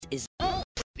is...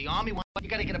 The Army wants you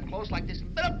gotta get up close like this.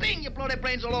 But bing, you blow their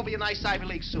brains all over your nice Ivy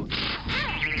League suit.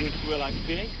 Good for like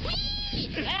pig.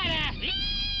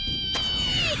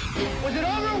 Was it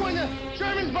over when the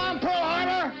Germans bombed Pearl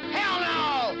Harbor?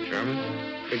 Hell no!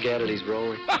 German? Forget it, he's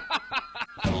rolling.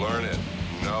 Learn it,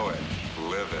 know it,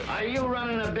 live it. Are you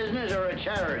running a business or a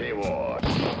charity war?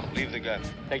 Leave the gun.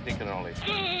 Take the cannoli.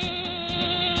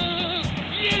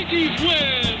 Yankees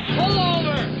win! Pull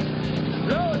over!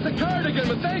 No, it's a cardigan,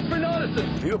 but thanks for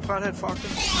noticing. Are you a pothead, Faulkner?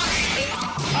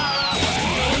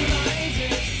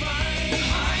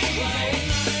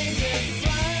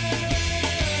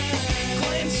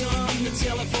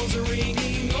 Telephones are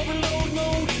ringing, overload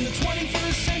mode in the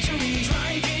 21st century.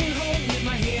 Driving home with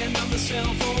my hand on the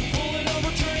cell phone, pulling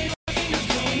over, turning my fingers,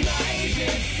 going live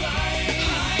at 5.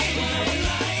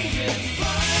 Live at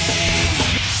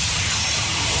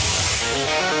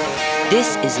 5.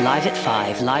 This is Live at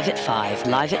 5, Live at 5,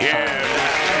 Live at 5.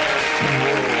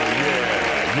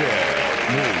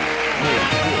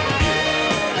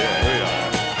 Here we are.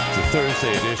 It's the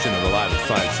Thursday edition of the Live at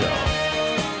 5 show.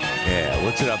 Yeah,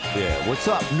 what's it up there? What's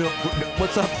up?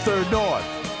 What's up, Third North?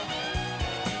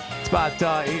 It's about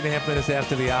 8.5 minutes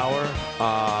after the hour.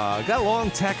 Got a long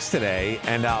text today,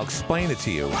 and I'll explain it to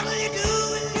you.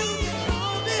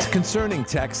 It's a concerning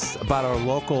text about our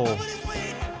local,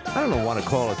 I don't know what to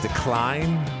call it,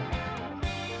 decline.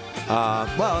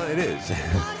 Well, it is.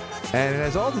 And it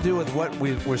has all to do with what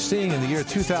we're seeing in the year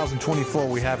 2024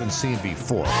 we haven't seen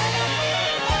before.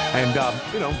 And,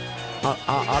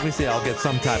 obviously, I'll get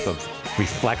some type of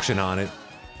reflection on it,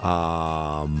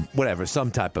 whatever, some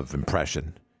type of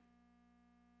impression.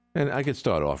 And I could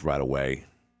start off right away.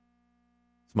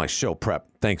 It's my show prep.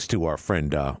 Thanks to our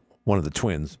friend, one of the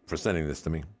twins, for sending this to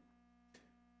me.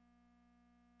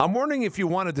 I'm wondering if you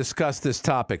want to discuss this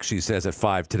topic, she says at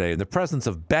 5 today, in the presence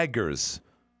of beggars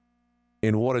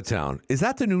in Watertown. Is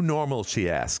that the new normal, she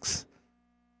asks.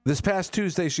 This past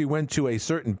Tuesday, she went to a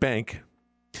certain bank.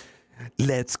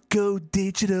 Let's go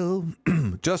digital.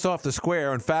 Just off the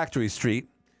square on Factory Street.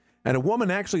 And a woman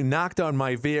actually knocked on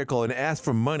my vehicle and asked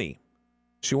for money.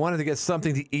 She wanted to get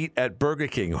something to eat at Burger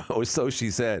King, or so she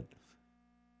said.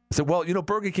 I said, well,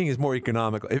 Burger King is more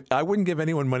economical. I wouldn't give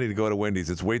anyone money to go to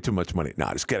Wendy's. It's way too much money. No,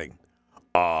 just kidding.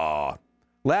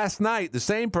 Last night, the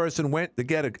same person went to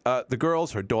get the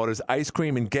girls, her daughters, ice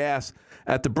cream and gas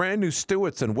at the brand new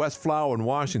Stewart's in West Flower in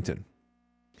Washington.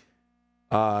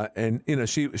 And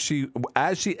she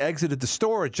as she exited the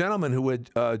store, a gentleman who had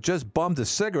just bummed a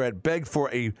cigarette begged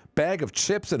for a bag of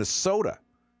chips and a soda.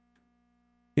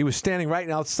 He was standing right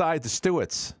outside the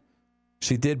Stewart's.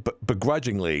 She did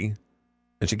begrudgingly,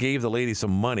 and she gave the lady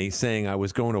some money, saying I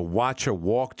was going to watch her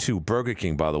walk to Burger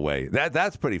King. By the way,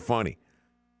 that's pretty funny.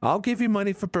 I'll give you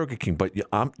money for Burger King, but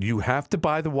you have to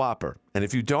buy the Whopper, and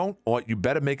if you don't, you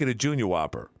better make it a Junior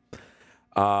Whopper.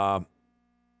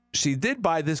 She did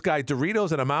buy this guy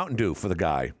Doritos and a Mountain Dew for the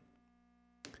guy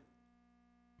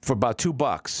for about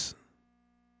 $2.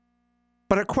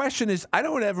 But her question is, I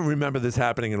don't ever remember this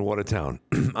happening in Watertown.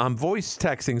 I'm voice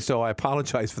texting, so I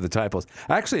apologize for the typos.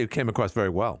 Actually, it came across very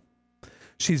well.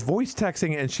 She's voice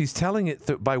texting, and she's telling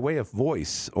it by way of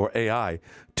voice or AI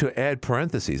to add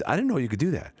parentheses. I didn't know you could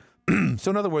do that.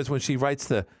 So in other words, when she writes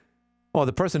the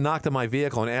person knocked on my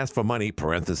vehicle and asked for money,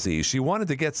 parentheses. She wanted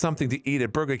to get something to eat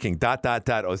at Burger King, ...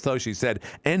 or so she said,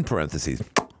 end parentheses.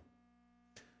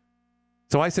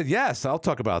 So I said, yes, I'll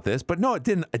talk about this. But no, it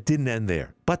didn't end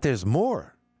there. But there's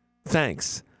more.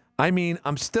 Thanks. I mean,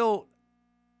 I'm still,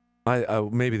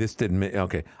 maybe this didn't,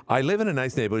 okay. I live in a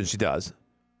nice neighborhood, and she does.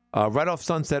 Right off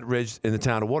Sunset Ridge in the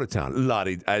town of Watertown.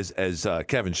 Lottie, as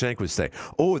Kevin Shank would say.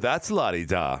 Oh, that's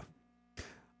la-di-da.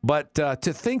 But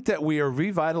to think that we are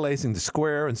revitalizing the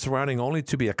square and surrounding only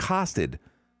to be accosted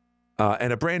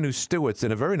and a brand new Stewart's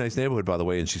in a very nice neighborhood, by the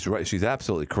way, and she's right, she's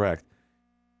absolutely correct.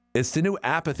 It's the new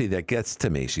apathy that gets to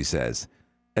me, she says.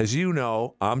 As you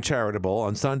know, I'm charitable.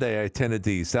 On Sunday, I attended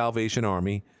the Salvation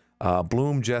Army,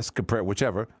 Bloom, Jessica,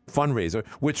 whichever, fundraiser,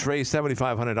 which raised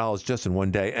 $7,500 just in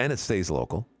one day, and it stays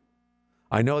local.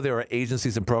 I know there are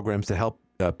agencies and programs to help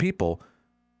people,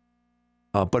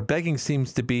 but begging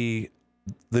seems to be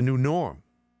the new norm.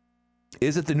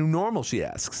 Is it the new normal, she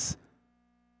asks.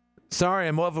 Sorry,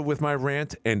 I'm over with my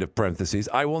rant, end of parentheses.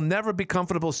 I will never be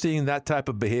comfortable seeing that type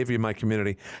of behavior in my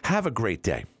community. Have a great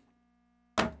day.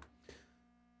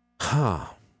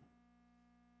 It's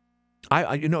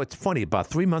funny. About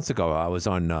 3 months ago, I was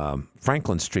on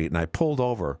Franklin Street, and I pulled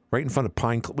over right in front of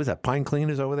Pine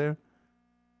Cleaners over there?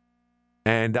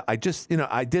 And I just,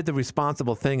 I did the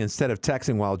responsible thing. Instead of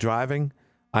texting while driving,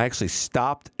 I actually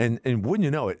stopped, and wouldn't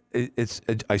you know it,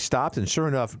 I stopped, and sure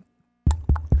enough,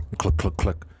 click, click,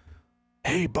 click.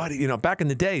 Hey, buddy, back in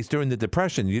the days during the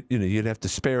Depression, you'd have to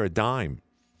spare a dime.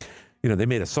 They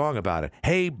made a song about it.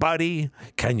 Hey, buddy,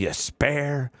 can you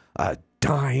spare a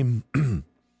dime? And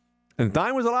a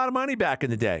dime was a lot of money back in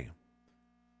the day.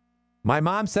 My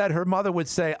mom said her mother would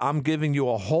say, I'm giving you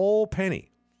a whole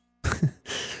penny.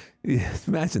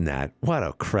 Imagine that. What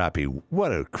a crappy.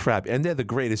 And they're the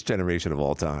greatest generation of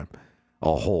all time.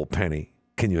 A whole penny.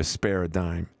 Can you spare a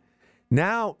dime?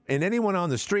 Now, and anyone on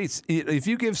the streets, if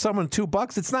you give someone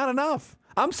 $2, it's not enough.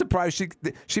 I'm surprised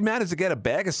she managed to get a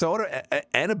bag of soda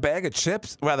and a bag of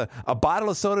chips, rather, a bottle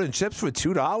of soda and chips for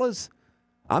 $2.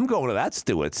 I'm going to that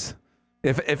Stewart's.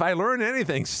 If I learn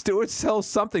anything, Stewart's sells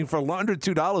something for under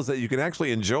 $2 that you can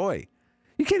actually enjoy.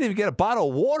 You can't even get a bottle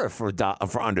of water for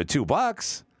under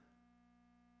 $2.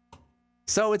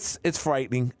 So it's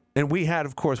frightening. And we had,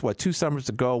 of course, 2 summers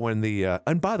ago when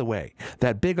and by the way,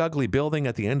 that big ugly building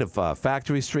at the end of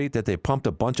Factory Street that they pumped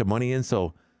a bunch of money in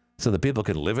so the people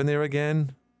can live in there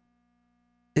again.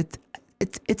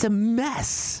 It's a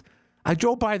mess. I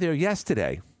drove by there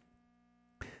yesterday,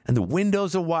 and the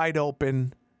windows are wide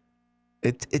open.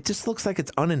 It just looks like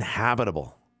it's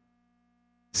uninhabitable.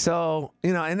 So,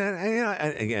 and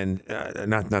again,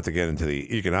 not to get into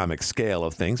the economic scale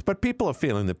of things, but people are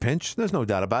feeling the pinch. There's no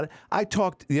doubt about it. I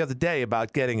talked the other day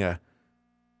about getting an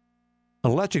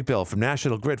electric bill from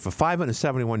National Grid for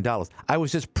 $571. I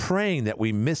was just praying that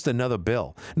we missed another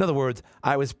bill. In other words,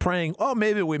 I was praying,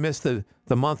 maybe we missed the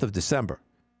month of December.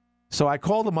 So I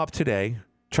called them up today,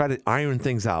 try to iron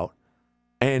things out.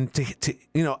 And to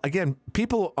again,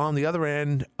 people on the other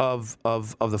end of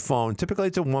the phone, typically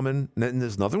it's a woman, and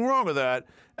there's nothing wrong with that.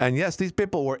 And yes, these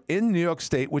people were in New York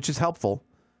State, which is helpful.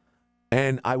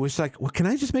 And I was like, well, can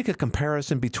I just make a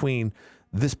comparison between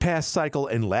this past cycle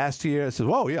and last year? I said,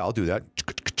 oh, yeah, I'll do that.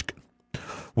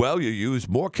 Well, you used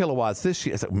more kilowatts this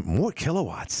year. I said, more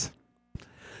kilowatts?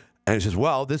 And he says,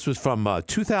 well, this was from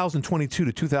 2022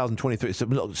 to 2023. So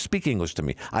no, speak English to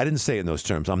me. I didn't say it in those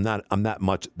terms. I'm that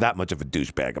much of a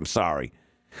douchebag. I'm sorry.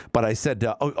 But I said,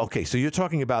 okay, so you're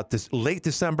talking about this late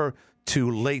December to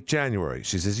late January.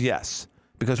 She says, yes.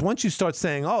 Because once you start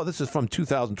saying, this is from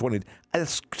 2020,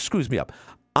 it screws me up.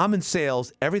 I'm in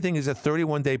sales. Everything is a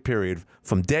 31-day period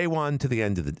from day one to the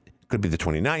end of could be the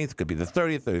 29th, could be the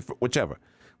 30th, 31st, whichever.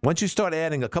 Once you start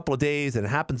adding a couple of days and it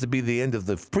happens to be the end of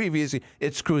the previous year,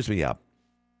 it screws me up.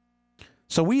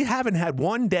 So we haven't had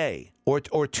one day or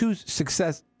 2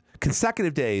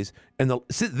 consecutive days in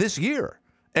this year,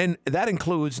 and that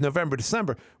includes November,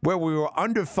 December, where we were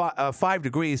under 5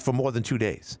 degrees for more than 2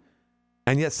 days.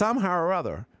 And yet somehow or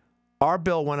other, our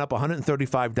bill went up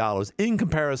 $135 in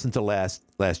comparison to last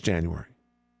January.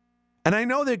 And I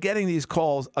know they're getting these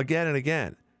calls again and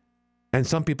again. And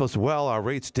some people say, well, our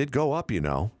rates did go up,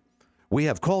 We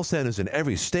have call centers in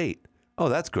every state. Oh,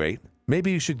 that's great.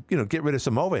 Maybe you should, get rid of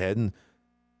some overhead and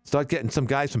start getting some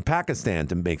guys from Pakistan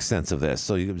to make sense of this.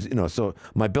 So, so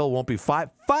my bill won't be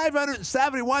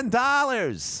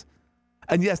 $571.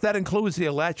 And yes, that includes the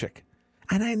electric.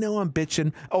 And I know I'm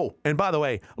bitching. Oh, and by the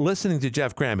way, listening to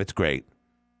Jeff Graham, it's great.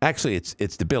 Actually,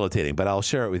 it's debilitating, but I'll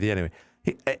share it with you anyway.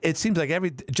 It seems like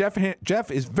Jeff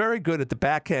is very good at the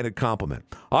backhanded compliment.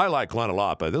 I like Glenn a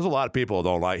lot, but there's a lot of people who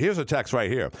don't like. Here's a text right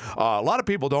here. A lot of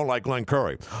people don't like Glenn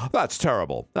Curry. That's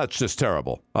terrible. That's just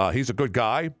terrible. He's a good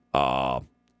guy, and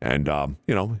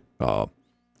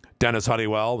Dennis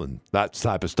Honeywell and that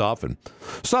type of stuff. And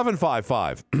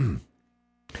 755.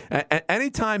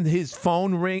 Anytime his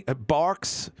phone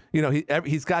barks,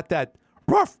 he's got that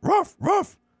ruff.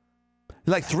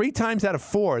 Like 3 times out of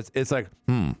 4, it's like,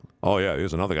 oh, yeah,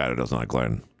 here's another guy that doesn't like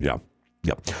Glenn. Yeah.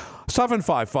 Yep.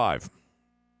 755.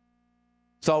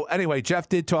 So, anyway, Jeff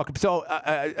did talk. So,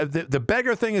 the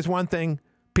beggar thing is one thing.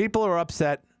 People are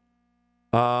upset.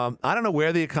 I don't know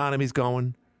where the economy's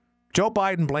going. Joe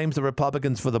Biden blames the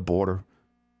Republicans for the border.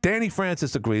 Danny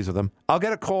Francis agrees with him. I'll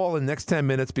get a call in the next 10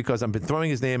 minutes because I've been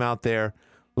throwing his name out there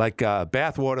like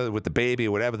bathwater with the baby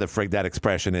or whatever the frig that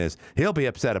expression is. He'll be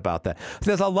upset about that.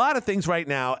 There's a lot of things right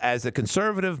now as a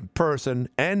conservative person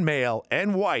and male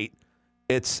and white.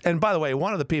 And by the way,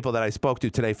 one of the people that I spoke to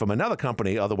today from another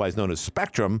company, otherwise known as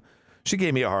Spectrum, she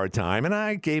gave me a hard time, and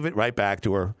I gave it right back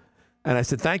to her. And I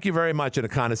said, thank you very much in a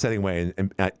condescending way,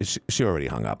 and she already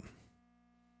hung up.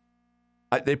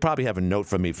 They probably have a note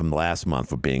from me from last month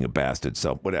for being a bastard,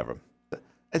 so whatever.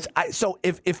 So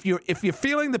if you're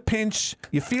feeling the pinch,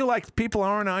 you feel like people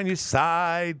aren't on your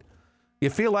side, you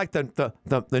feel like the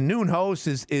noon host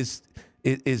is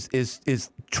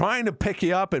trying to pick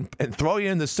you up and throw you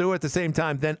in the sewer at the same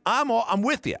time, then I'm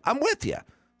with you. I'm with you.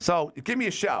 So give me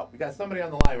a shout. We got somebody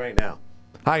on the line right now.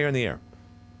 Hi, you're in the air.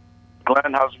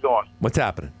 Glenn, how's it going? What's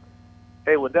happening?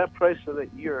 Hey, with that price of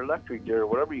your electric there,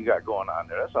 whatever you got going on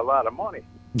there, that's a lot of money.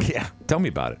 Yeah, tell me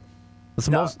about it. It's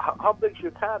the Now, most how big's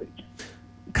your cottage?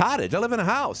 cottage. I live in a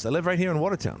house. I live right here in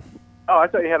Watertown. Oh, I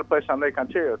thought you had a place on Lake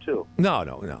Ontario too. No.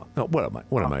 What am I?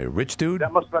 What am I, a rich dude?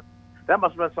 That must have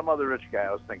been some other rich guy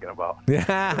I was thinking about.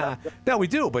 Yeah. No, we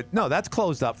do, but no, that's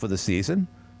closed up for the season.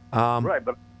 Right,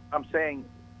 but I'm saying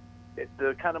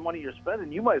the kind of money you're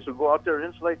spending, you might as well go out there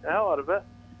and insulate the hell out of it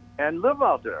and live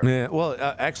out there. Yeah. Well,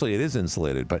 actually, it is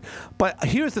insulated, but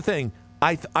here's the thing.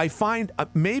 I find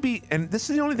maybe, and this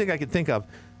is the only thing I can think of.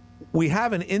 We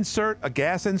have an insert, a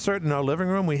gas insert in our living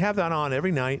room. We have that on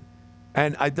every night.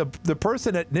 And the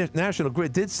person at National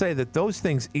Grid did say that those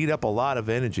things eat up a lot of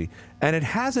energy, and it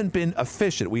hasn't been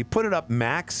efficient. We put it up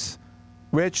max,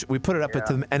 Rich. We put it up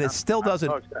and it still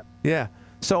doesn't. Yeah.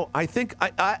 So I think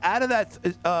out of that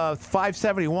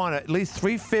 571, at least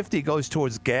 350 goes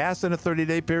towards gas in a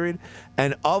 30-day period,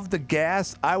 and of the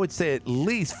gas, I would say at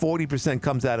least 40%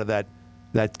 comes out of that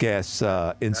gas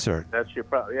insert. That's your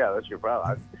problem. Yeah, that's your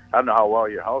problem. I don't know how well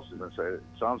your house is insulated.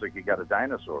 It sounds like you got a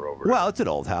dinosaur over it. Well, it's an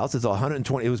old house. It's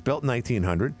 120. It was built in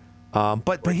 1900.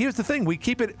 But here's the thing: we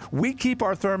keep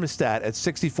our thermostat at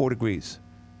 64 degrees.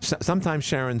 Sometimes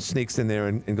Sharon sneaks in there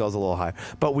and goes a little higher,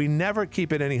 but we never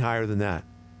keep it any higher than that.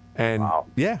 And wow.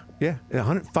 yeah,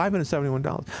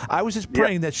 $571. I was just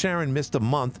praying that Sharon missed a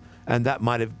month, and that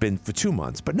might have been for 2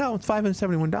 months. But no, it's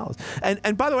 $571.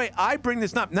 And by the way, I bring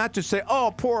this up not to say,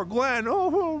 oh, poor Glenn,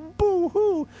 oh,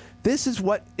 boo-hoo. This is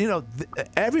what,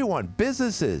 everyone,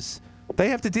 businesses, they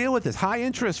have to deal with this high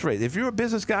interest rate. If you're a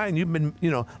business guy and you've been,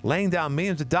 laying down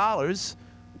millions of dollars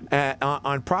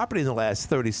on property in the last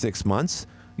 36 months,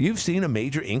 you've seen a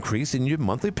major increase in your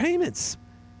monthly payments.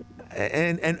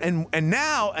 And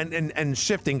now, and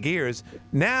shifting gears,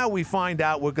 now we find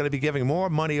out we're going to be giving more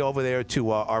money over there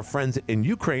to our friends in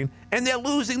Ukraine, and they're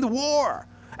losing the war.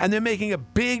 And they're making a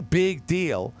big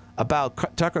deal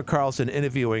about Tucker Carlson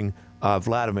interviewing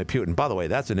Vladimir Putin. By the way,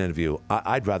 that's an interview.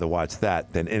 I'd rather watch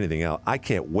that than anything else. I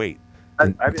can't wait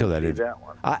until that interview. That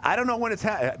one. I don't know when it's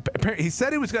he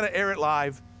said he was going to air it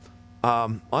live,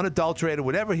 unadulterated,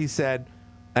 whatever he said.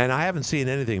 And I haven't seen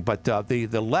anything, but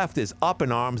the left is up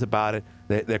in arms about it.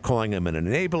 They're calling him an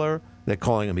enabler. They're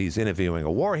calling him he's interviewing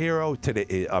a war hero,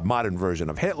 a modern version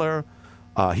of Hitler.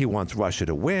 He wants Russia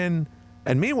to win.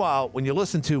 And meanwhile, when you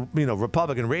listen to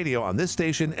Republican radio on this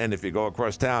station, and if you go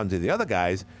across town to the other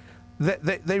guys,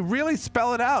 they really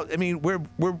spell it out. I mean, we're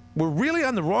really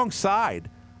on the wrong side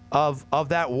of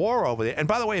that war over there. And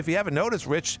by the way, if you haven't noticed,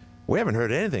 Rich, we haven't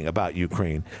heard anything about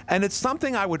Ukraine, and it's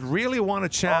something I would really want to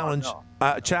challenge.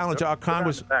 Challenge our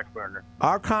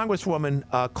Congresswoman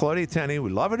Claudia Tenney. We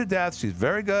love her to death. She's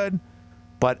very good,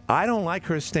 but I don't like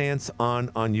her stance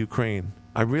on Ukraine.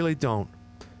 I really don't.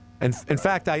 And in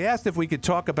fact, I asked if we could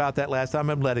talk about that last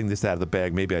time. I'm letting this out of the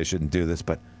bag. Maybe I shouldn't do this,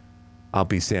 but I'll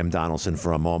be Sam Donaldson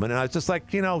for a moment. And I was just like,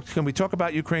 can we talk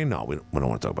about Ukraine? No, we don't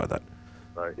want to talk about that.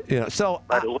 Right. So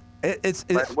by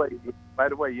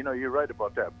the way, you're right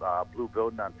about that blue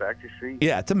building on Factory Street.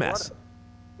 Yeah, it's a mess. And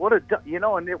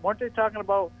weren't they talking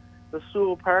about the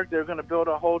Sewell Park? They're going to build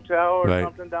a hotel or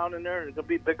something down in there. There's going to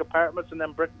be big apartments and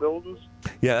then brick buildings.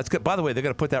 Yeah, that's good. By the way, they're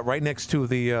going to put that right next to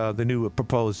the new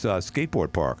proposed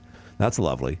skateboard park. That's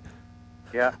lovely.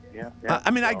 Yeah. I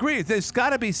mean, I agree. There's got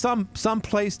to be some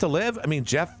place to live. I mean,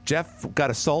 Jeff got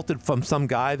assaulted from some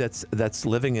guy that's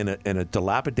living in a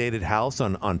dilapidated house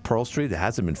on Pearl Street. It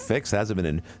hasn't been fixed.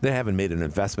 They haven't made an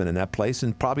investment in that place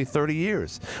in probably 30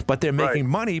 years. But they're making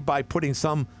money by putting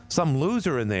some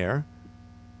loser in there.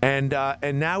 And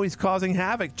now he's causing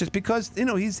havoc just because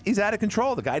he's out of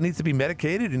control. The guy needs to be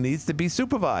medicated and needs to be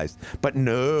supervised. But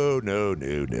no.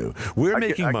 We're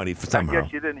making money somehow. I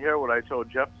guess you didn't hear what I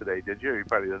told Jeff today, did you? You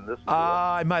probably didn't listen to it.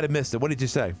 I might have missed it. What did you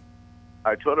say?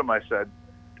 I told him, I said,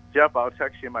 Jeff, I'll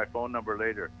text you my phone number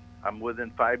later. I'm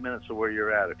within 5 minutes of where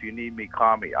you're at. If you need me,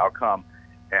 call me. I'll come.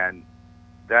 And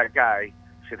that guy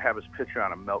should have his picture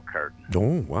on a milk carton.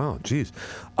 Oh, wow. Jeez.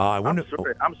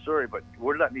 I'm sorry, but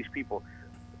we're letting these people...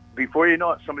 Before you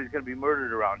know it, somebody's going to be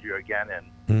murdered around you again,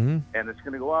 and it's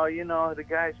going to go, the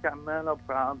guy's got mental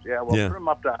problems. Yeah, well, put him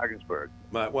up to Ogdensburg.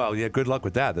 Well, good luck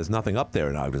with that. There's nothing up there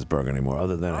in Ogdensburg anymore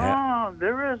other than...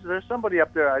 there is. There's somebody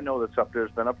up there I know that's up there.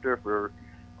 It's been up there for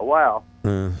a while.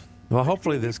 Well,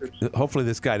 hopefully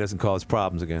this guy doesn't cause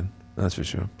problems again. That's for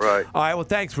sure. Right. All right, well,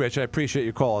 thanks, Rich. I appreciate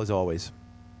your call, as always.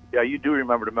 Yeah, you do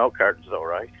remember the milk cartons, though,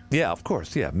 right? Yeah, of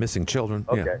course. Yeah, missing children.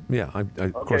 Okay. Yeah,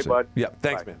 of course. Okay, bud. Yeah,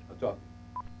 thanks, man. I'll talk.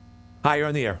 Hi, you're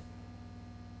on the air.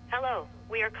 Hello.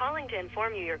 We are calling to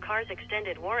inform you your car's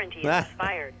extended warranty is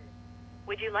expired.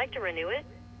 Would you like to renew it?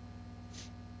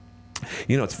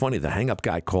 You know, it's funny. The hang-up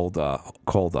guy called the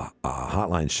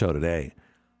hotline show today,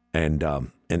 and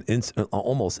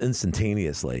almost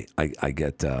instantaneously, I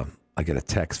get a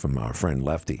text from our friend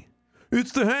Lefty.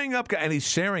 It's the hang-up guy, and he's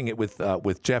sharing it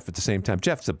with Jeff at the same time.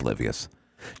 Jeff's oblivious.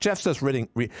 Jeff's just reading.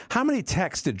 How many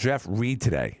texts did Jeff read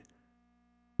today?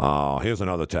 Oh, here's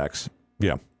another text.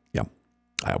 Yeah.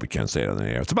 We can't say it on the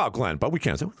air. It's about Glenn, but we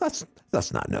can't say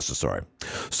that's not necessary.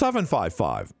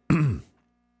 755.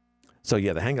 So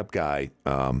yeah, the hang-up guy.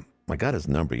 I got his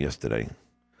number yesterday,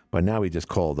 but now he just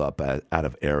called up out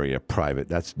of area private.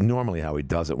 That's normally how he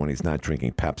does it when he's not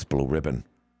drinking Pabst Blue Ribbon.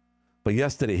 But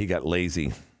yesterday he got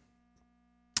lazy,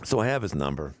 so I have his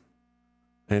number.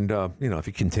 And if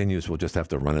he continues, we'll just have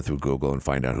to run it through Google and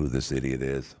find out who this idiot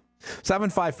is.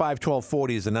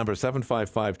 755-1240 is the number,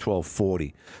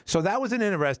 755-1240. So that was an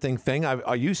interesting thing.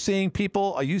 Are you seeing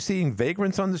people, are you seeing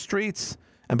vagrants on the streets?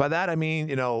 And by that I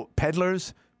mean,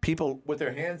 peddlers, people with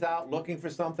their hands out looking for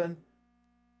something.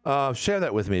 Share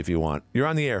that with me if you want. You're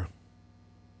on the air.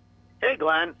 Hey,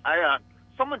 Glenn.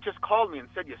 Someone just called me and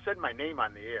said you said my name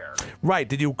on the air. Right.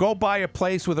 Did you go by a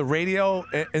place with a radio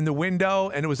in the window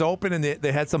and it was open and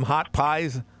they had some hot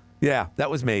pies? Yeah, that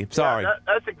was me. Sorry. Yeah,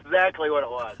 that's exactly what it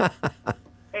was.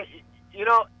 Hey,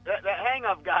 that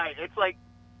hang-up guy, it's like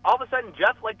all of a sudden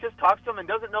Jeff just talks to him and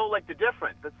doesn't know the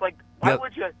difference. It's like, why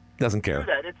would you doesn't care. do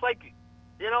that? It's like,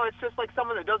 it's just like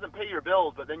someone that doesn't pay your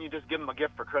bills, but then you just give them a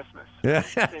gift for Christmas. Yeah.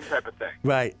 Same type of thing.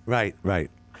 Right.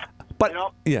 But,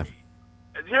 yeah.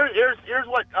 Here's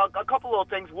what a couple little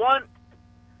things. One,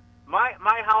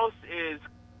 my house is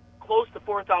close to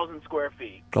 4,000 square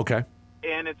feet. Okay.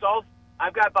 And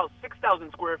I've got about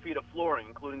 6,000 square feet of flooring,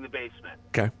 including the basement.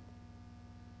 Okay.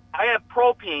 I have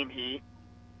propane heat,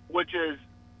 which is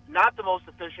not the most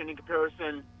efficient in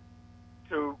comparison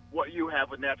to what you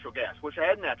have with natural gas. Which I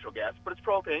had natural gas, but it's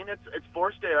propane. It's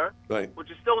forced air, right,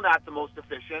 which is still not the most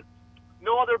efficient.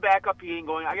 No other backup heating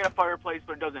going. I got a fireplace,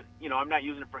 but it doesn't. I'm not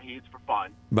using it for heat. It's for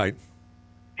fun. Right.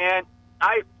 And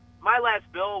my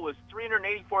last bill was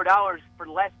 $384 for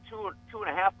the last two and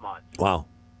a half months. Wow.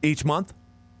 Each month?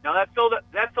 Now that filled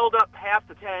up half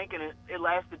the tank, and it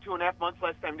lasted 2.5 months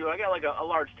last time. I got a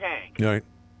large tank. Right.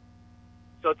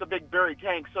 So it's a big buried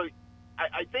tank. So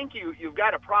I think you've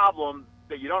got a problem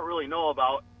that you don't really know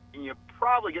about, and you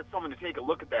probably get someone to take a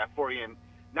look at that for you. And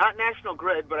not National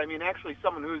Grid, but I mean actually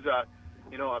someone who's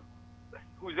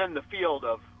who's in the field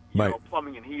of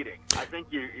plumbing and heating. I think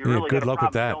you really good got a luck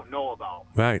with problem that. you don't know about.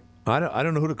 Right. I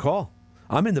don't know who to call.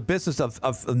 I'm in the business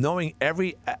of knowing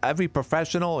every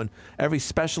professional and every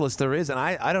specialist there is, and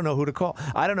I don't know who to call.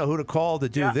 I don't know who to call to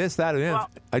do this, that, or that. Well,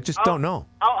 I just don't know.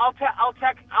 I'll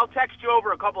text you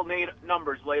over a couple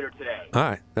numbers later today. All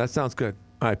right, that sounds good.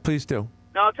 All right, please do.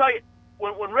 Now I'll tell you,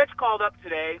 when Rich called up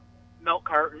today, Milk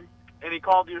Carton, and he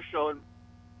called your show, and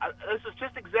this is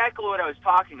just exactly what I was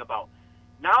talking about.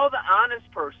 Now the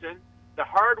honest person, the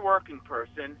hard-working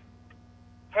person,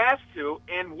 has to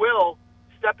and will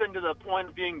step into the point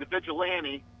of being the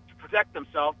vigilante to protect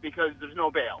themselves because there's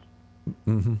no bail.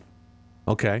 Mm-hmm.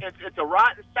 Okay. It's a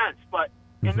rotten sense, but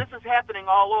and this is happening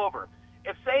all over.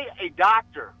 If, say, a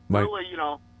doctor really,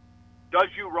 does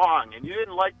you wrong and you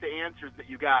didn't like the answers that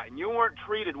you got and you weren't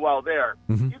treated well there,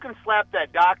 you can slap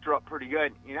that doctor up pretty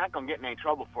good. You're not going to get in any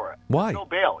trouble for it. Why? There's no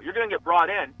bail. You're going to get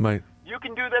brought in. Right. You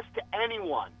can do this to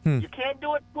anyone. You can't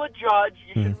do it to a judge.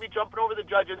 You shouldn't be jumping over the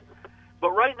judges.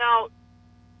 But right now,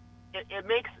 it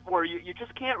makes where you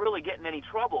just can't really get in any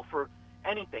trouble for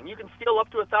anything. You can steal up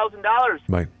to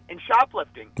 $1,000 in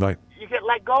shoplifting. Right. You get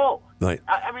let go. Right.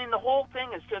 I mean, the whole thing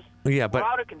is just we're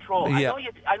out of control. Yeah.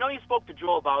 I know you spoke to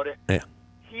Joe about it. Yeah.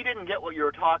 He didn't get what you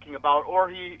were talking about, or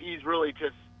he's really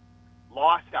just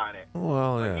lost on it.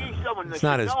 Well, but yeah. he's someone that It's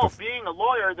not should as know, being a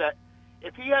lawyer, that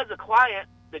if he has a client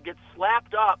that gets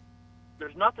slapped up,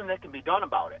 there's nothing that can be done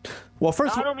about it. Well,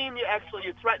 first I don't mean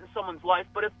you threaten someone's life,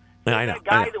 but if I know, that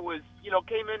guy that was,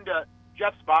 came into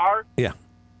Jeff's bar, yeah,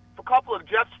 a couple of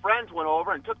Jeff's friends went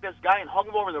over and took this guy and hung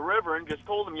him over the river and just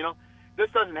told him, this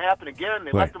doesn't happen again.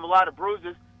 They left him a lot of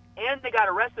bruises, and they got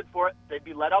arrested for it. They'd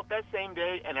be let out that same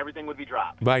day, and everything would be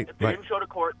dropped. Right. If they didn't show to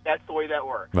court, that's the way that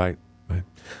works. Right.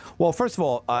 Well, first of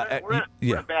all, we're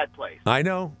in a bad place. I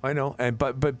know, and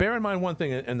but bear in mind one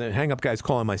thing, and the hang-up guy's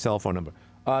calling my cell phone number.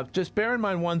 Just bear in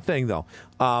mind one thing, though.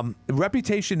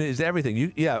 Reputation is everything.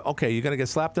 You're going to get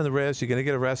slapped on the wrist. You're going to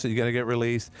get arrested. You're going to get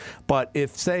released. But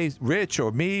if, say, Rich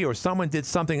or me or someone did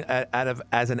something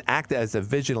as an act as a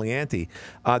vigilante,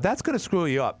 that's going to screw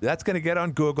you up. That's going to get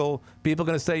on Google. People are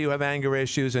going to say you have anger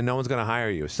issues, and no one's going to hire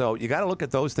you. So you got to look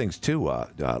at those things too,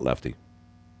 Lefty.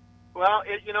 Well,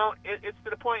 it's to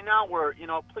the point now where,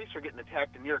 police are getting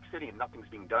attacked in New York City and nothing's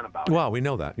being done about it. Well, we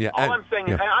know that. Yeah. All I'm saying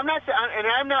is, I'm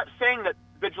not saying that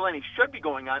vigilante should be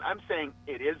going on. I'm saying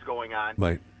it is going on.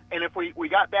 Right. And if we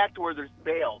got back to where there's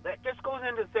bail, that just goes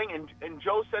into the thing, and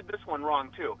Joe said this one wrong,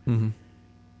 too. Mm-hmm.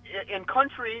 In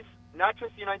countries, not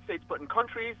just the United States, but in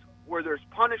countries where there's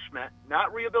punishment,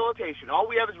 not rehabilitation. All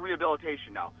we have is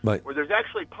rehabilitation now. Right. Where there's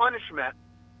actually punishment,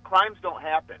 crimes don't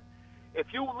happen. If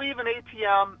you leave an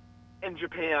ATM in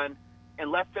Japan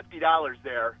and left $50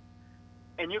 there,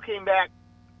 and you came back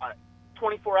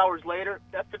 24 hours later,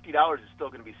 that $50 is still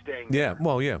going to be staying there. Yeah,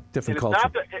 well, yeah, different culture.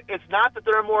 It's not that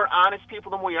they're more honest people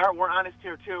than we are. We're honest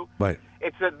here, too. Right.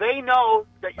 It's that they know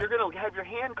that you're going to have your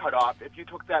hand cut off if you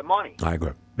took that money. I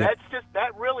agree. That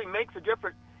really makes a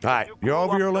difference. All right, you're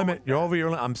over your limit. You're over your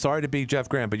limit. I'm sorry to be Jeff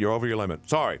Graham, but you're over your limit.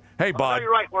 Sorry. Hey, bud. No,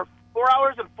 you're right. We're 4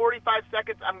 hours and 45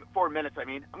 seconds. 4 minutes. I'm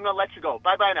going to let you go.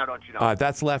 Bye-bye now. Don't you know?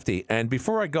 That's Lefty. And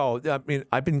before I go,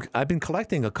 I've been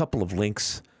collecting a couple of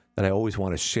links that I always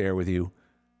want to share with you,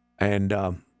 and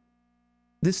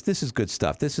this is good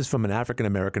stuff. This is from an African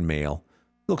American male.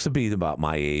 Looks to be about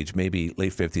my age, maybe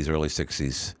late 50s, early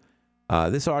 60s.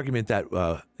 This argument that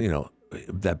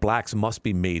that blacks must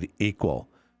be made equal.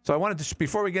 So I wanted to,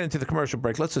 before we get into the commercial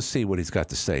break, let's just see what he's got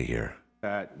to say here.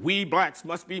 That we blacks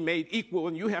must be made equal,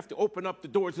 and you have to open up the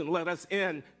doors and let us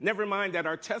in. Never mind that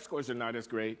our test scores are not as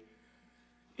great.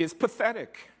 It's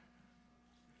pathetic.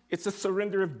 It's a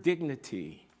surrender of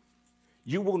dignity.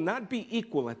 You will not be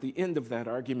equal at the end of that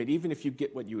argument, even if you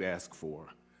get what you ask for.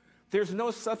 There's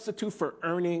no substitute for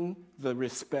earning the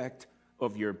respect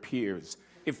of your peers.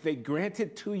 If they grant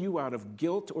it to you out of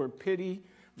guilt or pity,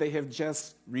 they have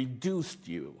just reduced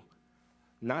you,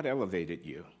 not elevated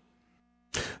you.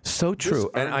 So true.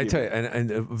 And I tell you,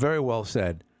 and very well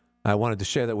said. I wanted to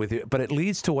share that with you. But it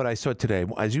leads to what I saw today.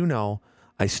 As you know,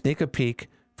 I sneak a peek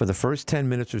for the first 10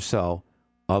 minutes or so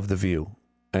of The View.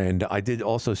 And I did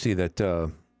also see that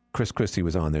Chris Christie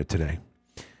was on there today.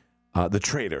 The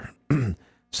Traitor.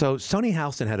 So Sonny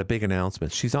Houston had a big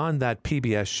announcement. She's on that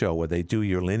PBS show where they do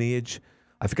your lineage.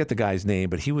 I forget the guy's name,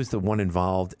 but he was the one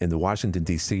involved in the Washington,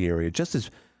 D.C. area, just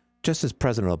as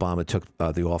President Obama took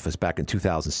the office back in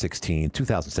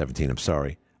 2017, I'm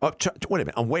sorry. Oh, wait a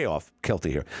minute, I'm way off kilter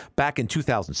here. Back in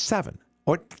 2007,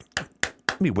 or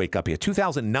let me wake up here,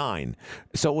 2009.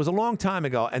 So it was a long time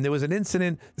ago, and there was an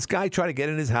incident. This guy tried to get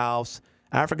in his house,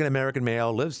 African-American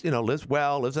male, lives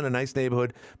well, lives in a nice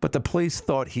neighborhood, but the police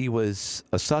thought he was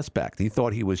a suspect. He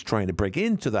thought he was trying to break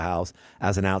into the house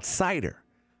as an outsider.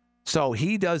 So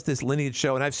he does this lineage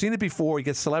show, and I've seen it before. He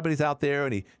gets celebrities out there,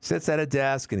 and he sits at a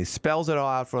desk, and he spells it all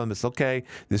out for them. It's okay.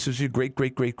 This was your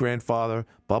great-great-great-grandfather,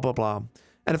 blah, blah, blah.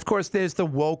 And, of course, there's the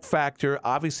woke factor.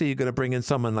 Obviously, you're going to bring in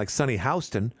someone like Sonny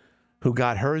Houston, who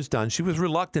got hers done. She was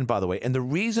reluctant, by the way. And the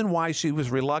reason why she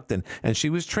was reluctant, and she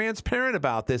was transparent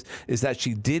about this, is that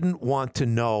she didn't want to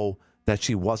know that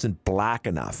she wasn't black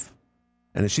enough.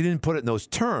 And she didn't put it in those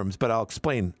terms, but I'll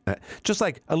explain. Just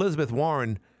like Elizabeth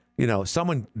Warren,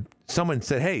 someone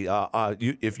said, "Hey,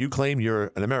 if you claim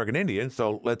you're an American Indian,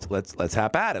 so let's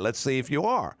hap at it. Let's see if you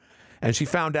are." And she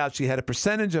found out she had a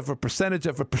percentage of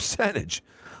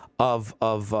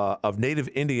Native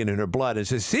Indian in her blood, and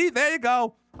says, "See, there you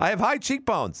go. I have high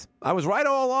cheekbones. I was right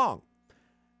all along."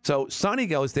 So Sonny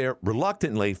goes there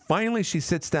reluctantly. Finally, she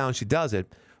sits down. She does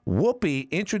it. Whoopi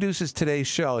introduces today's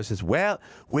show and says, "Well,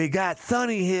 we got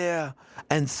Sonny here,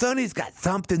 and Sonny's got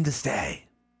something to say."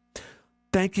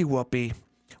 Thank you, Whoopi.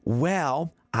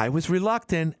 Well, I was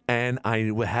reluctant, and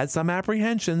I had some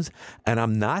apprehensions, and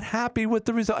I'm not happy with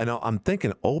the result. I'm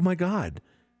thinking, oh, my God,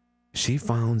 she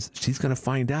found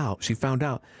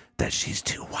out that she's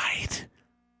too white.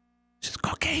 She's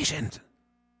Caucasian.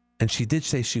 And she did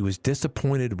say she was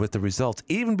disappointed with the results,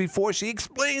 even before she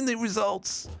explained the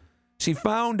results. She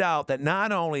found out that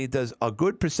not only does a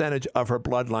good percentage of her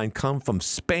bloodline come from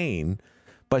Spain,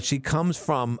 but she comes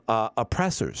from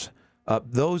oppressors.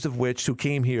 Those of which who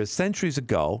came here centuries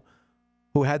ago,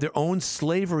 who had their own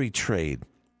slavery trade.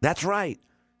 That's right.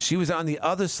 She was on the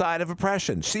other side of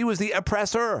oppression. She was the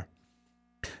oppressor.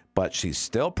 But she's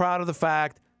still proud of the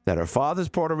fact that her father's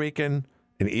Puerto Rican,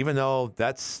 and even though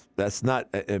that's not,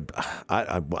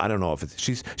 I don't know if it's,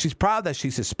 she's proud that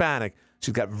she's Hispanic.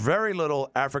 She's got very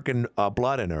little African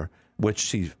blood in her, which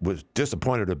she was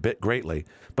disappointed a bit greatly.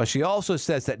 But she also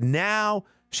says that now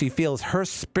she feels her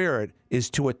spirit is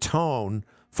to atone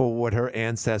for what her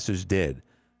ancestors did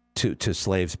to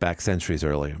slaves back centuries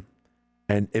earlier.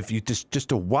 And if you just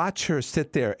to watch her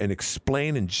sit there and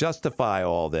explain and justify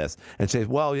all this and say,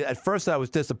 well, at first I was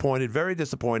disappointed, very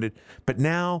disappointed, but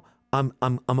now I'm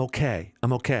okay.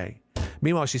 I'm okay.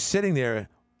 Meanwhile, she's sitting there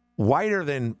whiter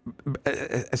than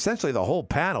essentially the whole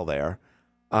panel there,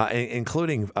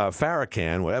 including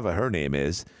Farrakhan, whatever her name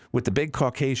is, with the big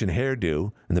Caucasian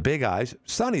hairdo and the big eyes.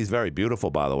 Sunny's very beautiful,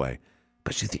 by the way,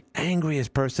 but she's the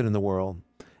angriest person in the world,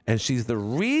 and she's the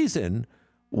reason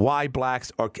why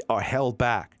blacks are held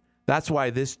back. That's why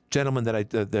this gentleman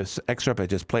this excerpt I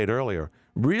just played earlier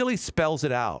really spells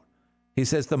it out. He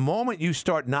says the moment you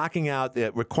start knocking out the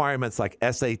requirements like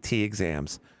SAT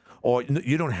exams, or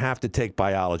you don't have to take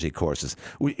biology courses,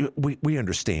 we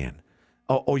understand.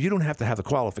 Or you don't have to have the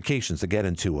qualifications to get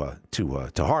into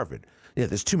to Harvard. Yeah,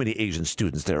 there's too many Asian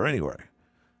students there anyway.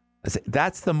 I say,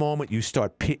 that's the moment you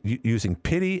start using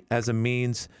pity as a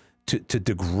means to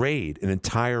degrade an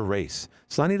entire race.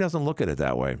 Sonny doesn't look at it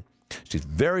that way. She's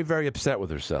very, very upset with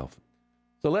herself.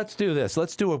 So let's do this.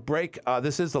 Let's do a break.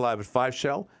 This is the Live at 5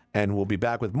 show, and we'll be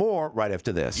back with more right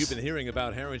after this. You've been hearing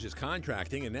about Heritage's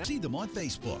contracting, and now see them on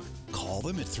Facebook. Call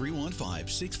them at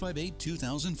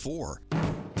 315-658-2004.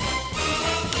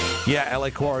 Yeah, LA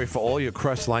Quarry for all your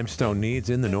crushed limestone needs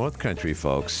in the North Country,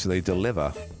 folks. They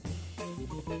deliver.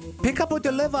 Pick up or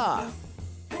deliver.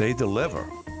 They deliver.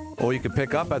 Or you can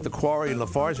pick up at the Quarry in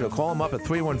Lafargeville. Call them up at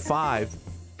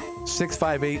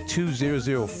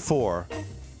 315-658-2004.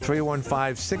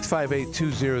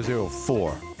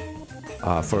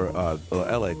 315-658-2004 for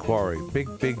LA Quarry.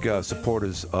 Big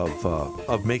supporters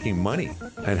of making money.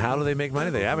 And how do they make money?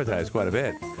 They advertise quite a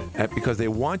bit. Because they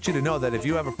want you to know that if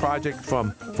you have a project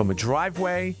from a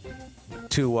driveway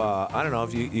to, I don't know,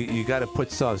 if you got to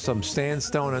put some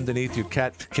sandstone underneath your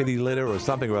kitty litter or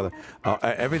something or other,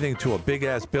 everything to a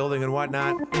big-ass building and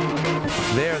whatnot,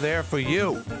 they're there for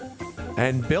you.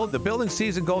 And the building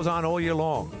season goes on all year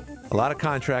long. A lot of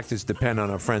contractors depend on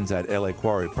our friends at LA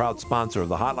Quarry, proud sponsor of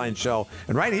the Hotline Show,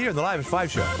 and right here in the Live at 5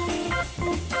 show.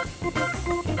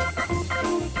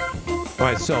 All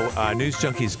right, so News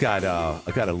Junkie's got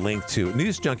a link to.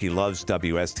 News Junkie loves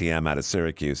WSTM out of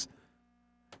Syracuse.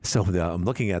 So I'm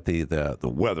looking at the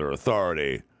Weather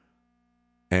Authority,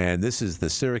 and this is the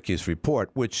Syracuse report,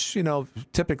 which,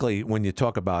 typically when you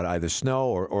talk about either snow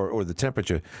or the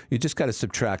temperature, you just got to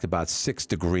subtract about 6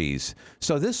 degrees.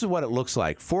 So this is what it looks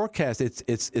like. Forecast,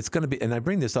 it's going to be, and I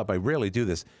bring this up, I rarely do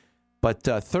this, but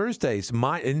Thursday's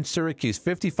in Syracuse,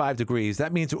 55 degrees.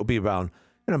 That means it will be around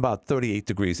about 38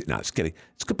 degrees. No, just kidding.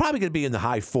 It's probably going to be in the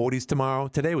high 40s tomorrow.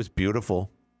 Today was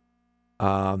beautiful.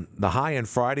 The high on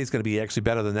Friday is going to be actually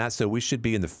better than that, so we should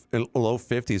be in the low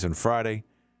 50s on Friday.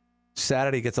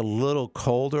 Saturday gets a little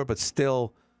colder, but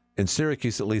still in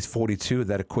Syracuse at least 42.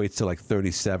 That equates to like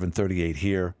 37, 38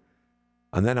 here.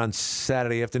 And then on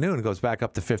Saturday afternoon, it goes back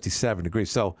up to 57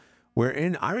 degrees. So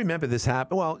I remember this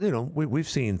happen. Well, we've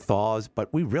seen thaws,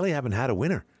 but we really haven't had a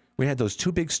winter. We had those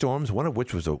 2 big storms, one of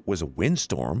which was a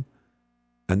windstorm.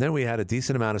 And then we had a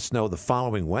decent amount of snow the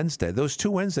following Wednesday. Those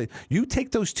 2 Wednesdays, you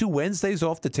take those 2 Wednesdays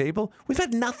off the table, we've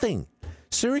had nothing.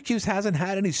 Syracuse hasn't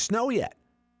had any snow yet.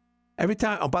 Every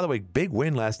time, oh, by the way, big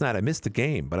win last night. I missed the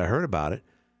game, but I heard about it.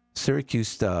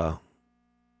 Syracuse, who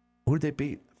did they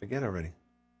beat? I forget already.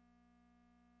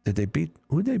 Did they beat,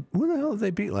 who the hell did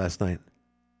they beat last night?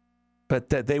 But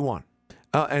they won.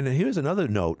 And here's another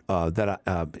note that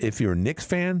if you're a Knicks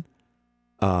fan,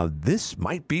 this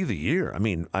might be the year. I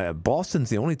mean, Boston's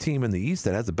the only team in the East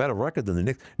that has a better record than the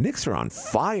Knicks. Knicks are on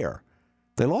fire.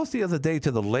 They lost the other day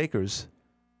to the Lakers,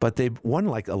 but they've won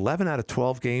like 11 out of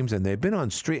 12 games, and they've been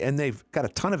on streak, and they've got a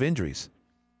ton of injuries.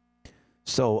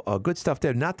 So good stuff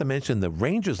there. Not to mention the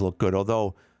Rangers look good,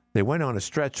 although they went on a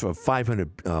stretch of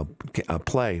 500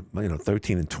 play,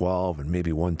 13 and 12, and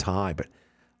maybe one tie, but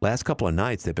last couple of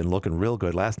nights, they've been looking real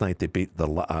good. Last night, they beat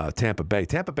the Tampa Bay.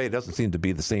 Tampa Bay doesn't seem to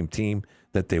be the same team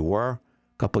that they were a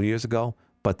couple of years ago.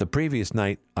 But the previous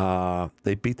night,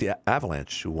 they beat the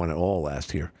Avalanche, who won it all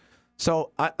last year.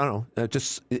 So, I don't know.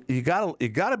 Just you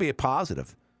gotta be a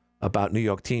positive about New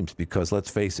York teams because, let's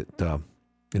face it, the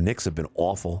Knicks have been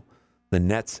awful. The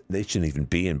Nets, they shouldn't even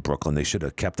be in Brooklyn. They should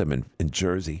have kept them in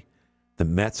Jersey. The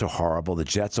Mets are horrible. The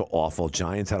Jets are awful.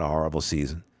 Giants had a horrible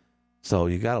season. So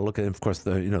you got to look at, of course,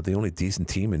 the only decent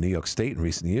team in New York State in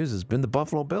recent years has been the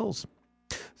Buffalo Bills.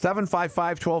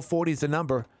 755-1240 is the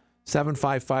number.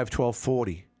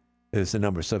 755-1240 is the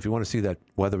number. So if you want to see that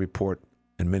weather report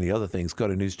and many other things, go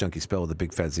to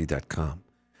newsjunkiespellwiththeBigFatZ.com.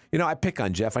 I pick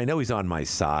on Jeff. I know he's on my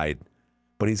side,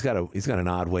 but he's got an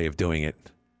odd way of doing it.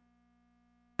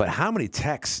 But how many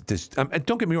texts does?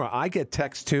 Don't get me wrong, I get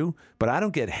texts too, but I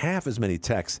don't get half as many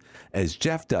texts as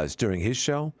Jeff does during his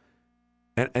show.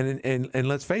 And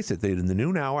let's face it, the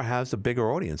noon hour has a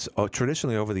bigger audience.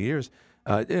 Traditionally, over the years,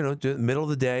 middle of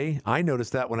the day. I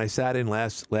noticed that when I sat in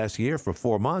last year for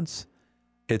 4 months,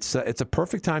 it's a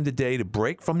perfect time of the day to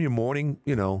break from your morning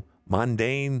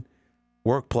mundane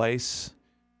workplace.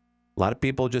 A lot of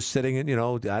people just sitting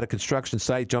at a construction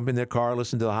site, jump in their car,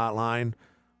 listen to the hotline,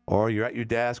 or you're at your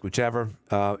desk, whichever.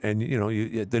 And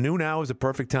the noon hour is a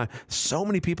perfect time. So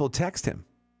many people text him.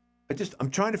 I'm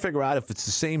trying to figure out if it's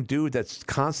the same dude that's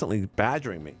constantly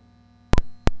badgering me.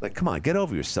 Like, come on, get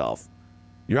over yourself.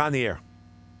 You're on the air.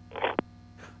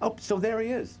 Oh, so there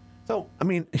he is. So, I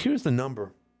mean, here's the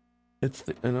number.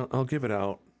 And I'll give it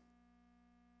out.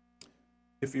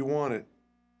 If you want it.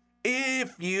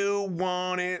 If you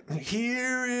want it,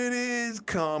 here it is.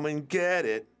 Come and get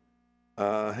it.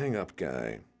 Hang up,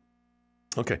 guy.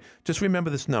 Okay, just remember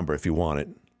this number if you want it.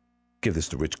 Give this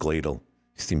to Rich Gladle.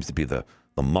 He seems to be the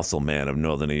muscle man of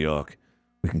Northern New York.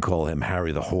 We can call him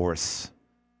Harry the Horse.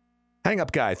 Hang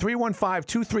up, guy.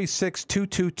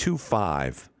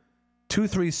 315-236-2225.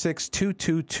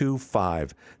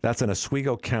 236-2225. That's an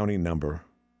Oswego County number.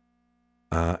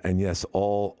 And yes,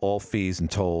 all fees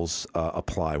and tolls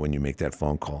apply when you make that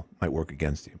phone call. Might work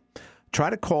against you.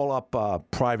 Try to call up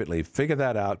privately. Figure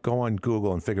that out. Go on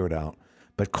Google and figure it out.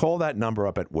 But call that number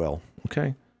up at will,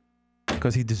 okay?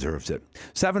 Because he deserves it.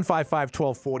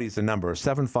 755-1240 is the number.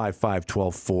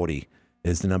 755-1240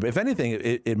 is the number. If anything,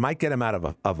 it might get him out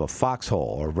of a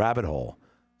foxhole or rabbit hole.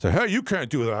 Say, hey, you can't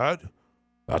do that.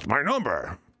 That's my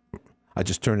number. I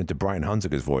just turned into Brian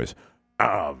Hunziker's voice.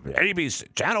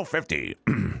 ABC Channel 50.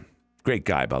 Great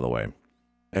guy, by the way.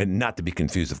 And not to be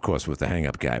confused, of course, with the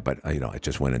hang-up guy, but, I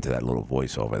just went into that little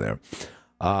voice over there.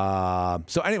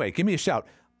 So anyway, give me a shout.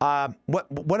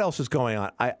 What else is going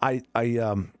on? I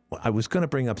was going to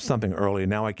bring up something earlier.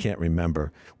 Now I can't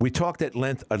remember. We talked at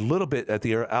length a little bit at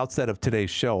the outset of today's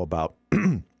show about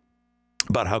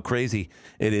about how crazy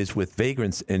it is with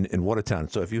vagrants in Watertown.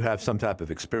 So if you have some type of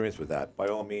experience with that, by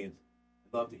all means,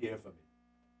 I'd love to hear from you.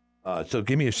 So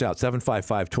give me a shout,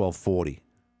 755-1240,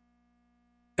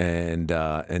 and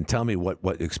tell me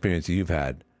what experience you've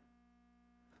had.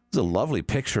 There's a lovely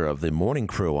picture of the morning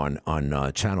crew on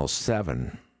Channel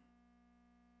 7,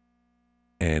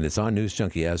 and it's on News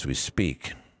Junkie as we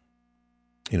speak.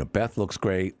 Beth looks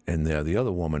great, and the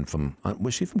other woman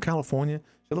was she from California?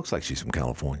 She looks like she's from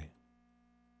California.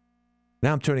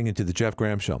 Now I'm turning into the Jeff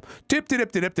Graham Show.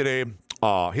 Dip-de-dip-de-dip-de-dip.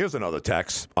 Here's another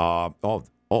text. Oh,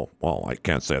 well, I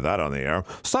can't say that on the air.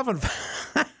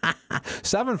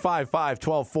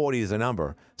 755-1240 is the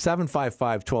number.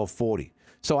 755-1240.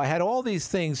 So I had all these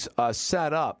things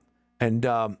set up, and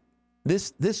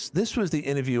this was the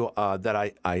interview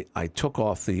that I took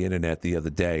off the internet the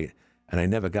other day, and I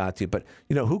never got to. But,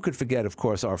 who could forget, of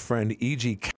course, our friend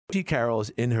E.G. Carroll is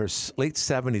in her late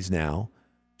 70s now.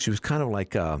 She was kind of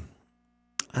like, I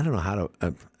don't know how to...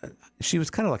 she was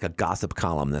kind of like a gossip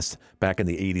columnist back in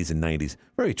the 80s and 90s.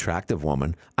 Very attractive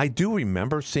woman. I do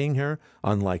remember seeing her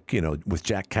on, with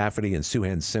Jack Cafferty and Sue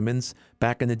Ann Simmons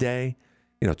back in the day,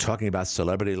 talking about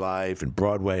celebrity life and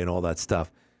Broadway and all that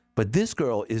stuff. But this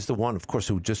girl is the one, of course,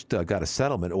 who just got a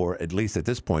settlement, or at least at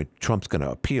this point, Trump's going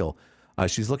to appeal.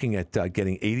 She's looking at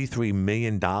getting $83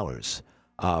 million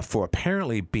for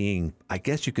apparently being, I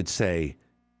guess you could say,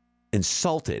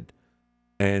 insulted.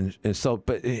 And so,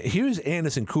 but here's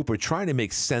Anderson Cooper trying to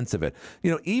make sense of it.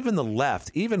 Even the left,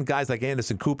 even guys like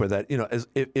Anderson Cooper, that,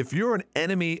 if you're an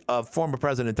enemy of former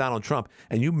President Donald Trump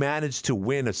and you manage to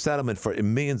win a settlement for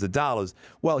millions of dollars,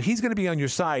 well, he's going to be on your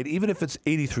side, even if it's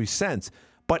 83 cents.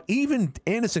 But even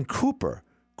Anderson Cooper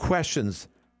questions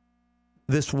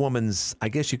this woman's, I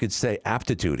guess you could say,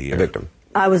 aptitude here. Victim.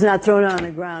 I was not thrown on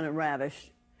the ground and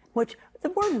ravished. Which,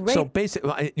 the word rape... So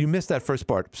basically, you missed that first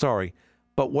part. Sorry.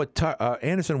 But what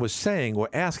Anderson was saying or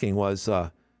asking was,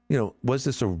 was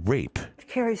this a rape? It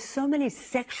carries so many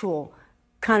sexual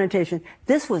connotations.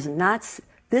 This was not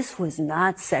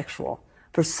sexual.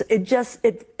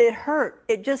 It hurt.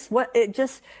 It just. Well,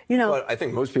 I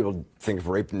think most people think of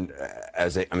rape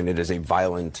as it is a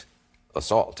violent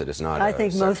assault. It is not. I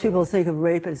think most people think of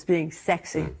rape as being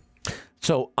sexy.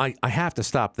 So I have to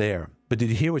stop there. But did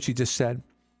you hear what she just said?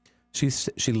 She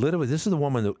literally, this is the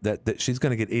woman that she's going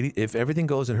to get 80, if everything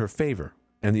goes in her favor,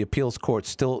 and the appeals court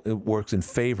still works in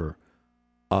favor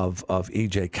of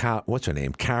E.J. What's her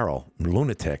name? Carroll,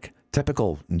 lunatic,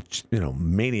 typical,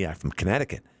 maniac from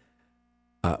Connecticut,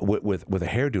 with a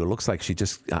hairdo. It looks like she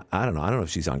just, I don't know if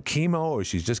she's on chemo or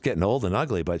she's just getting old and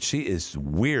ugly, but she is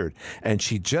weird. And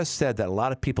she just said that a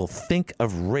lot of people think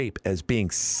of rape as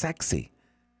being sexy.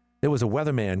 There was a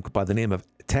weatherman by the name of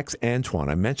Tex Antoine.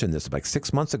 I mentioned this like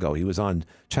 6 months ago. He was on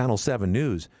Channel 7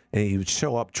 News, and he would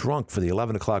show up drunk for the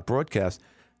 11 o'clock broadcast,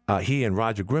 he and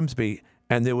Roger Grimsby,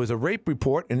 and there was a rape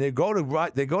report, and they go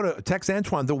to Tex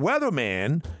Antoine, the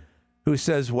weatherman, who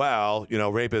says, well,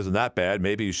 rape isn't that bad.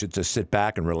 Maybe you should just sit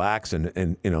back and relax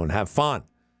and have fun.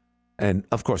 And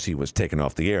of course, he was taken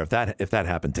off the air. If that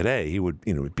happened today, he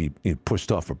would be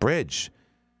pushed off a bridge.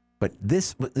 But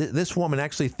this woman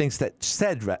actually said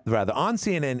on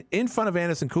CNN in front of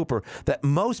Anderson Cooper that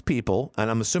most people, and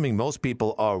I'm assuming most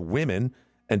people are women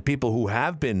and people who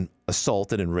have been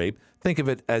assaulted and raped, think of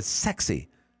it as sexy.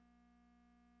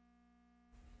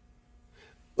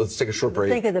 Let's take a short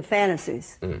break. Think of the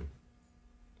fantasies.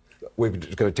 We're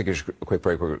going to take a quick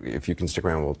break. If you can stick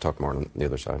around, we'll talk more on the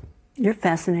other side. You're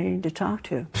fascinating to talk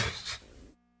to.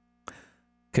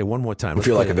 Okay, one more time. I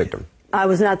feel like a victim. I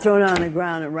was not thrown on the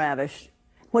ground and ravished.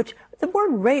 Which the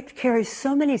word rape carries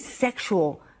so many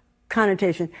sexual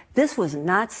connotations. This was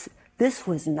not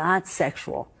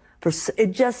sexual.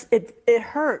 It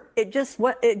hurt.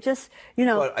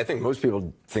 But I think most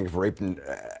people think of rape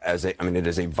as it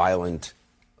is a violent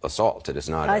assault. It is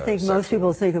not. I think most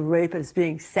people think of rape as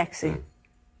being sexy.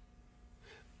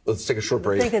 Let's take a short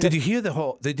break. Did you hear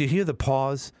the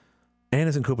pause?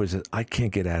 Anderson Cooper said, "I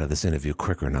can't get out of this interview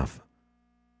quick enough."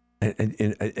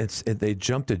 And they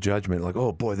jumped to judgment like,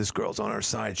 oh, boy, this girl's on our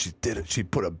side. She did it. She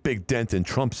put a big dent in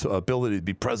Trump's ability to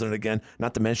be president again,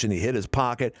 not to mention he hit his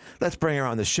pocket. Let's bring her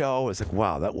on the show. It's like,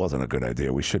 wow, that wasn't a good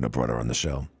idea. We shouldn't have brought her on the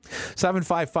show.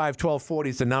 755-1240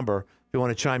 is the number. If you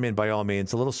want to chime in, by all means.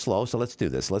 It's a little slow, so let's do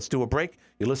this. Let's do a break.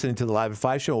 You're listening to the Live at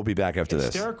 5 show. We'll be back after this.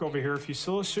 It's Derek over here, if you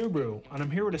still a Subaru, and I'm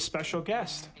here with a special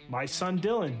guest, my son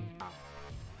Dylan.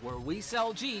 Where we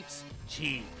sell Jeeps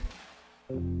cheap.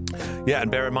 Yeah, and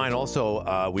bear in mind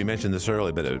also, we mentioned this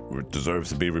earlier, but it deserves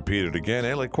to be repeated again.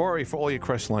 LA Quarry, for all your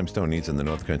crushed limestone needs in the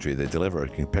North Country, they deliver.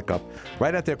 You can pick up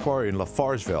right at their quarry in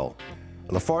Lafargeville.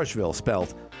 Lafargeville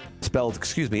spelled,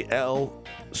 L,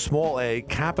 small a,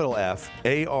 capital F,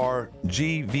 ARGVILLE.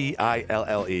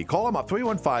 Call them up,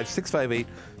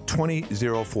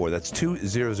 315-658-2004. That's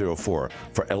 2004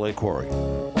 for LA Quarry.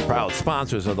 Proud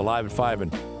sponsors of the Live at 5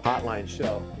 and Hotline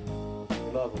show. We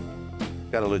love them.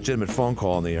 Got a legitimate phone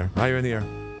call in the air. Hi, you're in the air.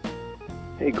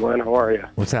 Hey, Glenn, how are you?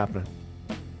 What's happening?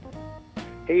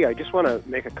 Hey, I just want to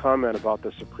make a comment about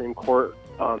the Supreme Court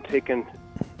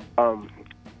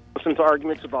listen to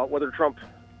arguments about whether Trump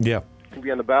can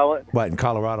be on the ballot. What, in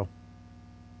Colorado?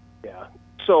 Yeah.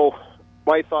 So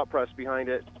my thought process behind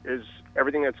it is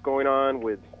everything that's going on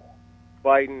with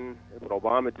Biden, what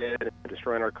Obama did, and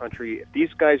destroying our country. If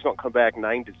these guys don't come back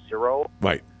 9-0,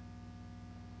 right,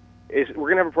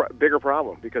 we're going to have a bigger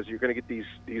problem because you're going to get these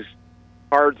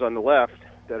cards on the left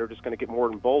that are just going to get more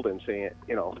emboldened, saying,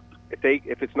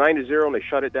 if it's 9-0 and they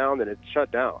shut it down, then it's shut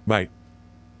down. Right.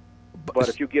 But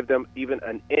if you give them even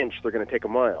an inch, they're going to take a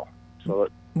mile. So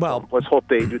let's hope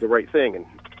they do the right thing.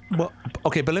 Well,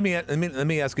 okay, but let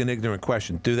me ask an ignorant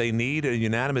question. Do they need a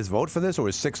unanimous vote for this, or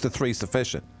is 6-3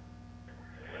 sufficient?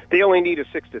 They only need a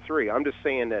 6-3. I'm just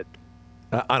saying that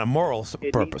on a moral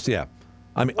purpose. Yeah.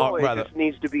 I mean, it just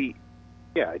needs to be.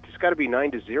 Yeah, it's got to be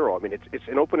 9-0. I mean, it's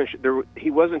an open issue.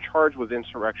 He wasn't charged with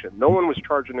insurrection. No one was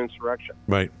charged with insurrection.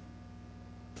 Right.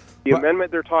 The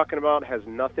amendment they're talking about has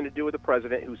nothing to do with the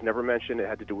president, who's never mentioned. It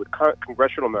had to do with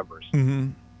congressional members.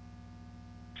 Mm-hmm.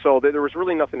 So there was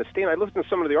really nothing to stand. I listened to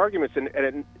some of the arguments,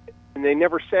 and they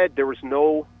never said there was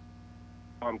no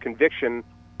conviction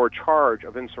or charge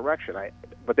of insurrection.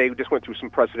 But they just went through some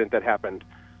precedent that happened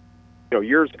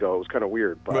years ago. It was kind of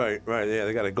weird. But. Right. Yeah,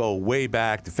 they got to go way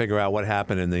back to figure out what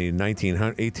happened in the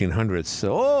 1800s.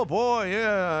 So, oh, boy,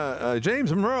 yeah,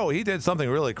 James Monroe, he did something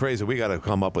really crazy. We got to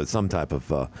come up with some type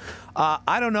of...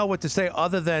 I don't know what to say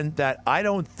other than that I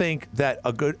don't think that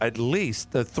at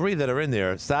least the three that are in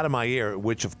there, Sotomayor,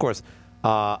 which, of course,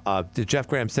 Jeff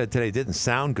Graham said today didn't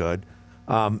sound good.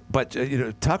 But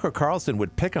Tucker Carlson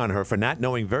would pick on her for not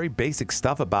knowing very basic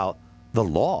stuff about the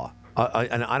law.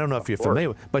 And I don't know if you're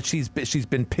familiar, but she's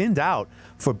been pinned out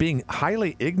for being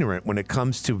highly ignorant when it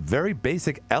comes to very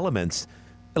basic elements,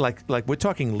 like we're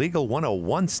talking legal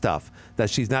 101 stuff that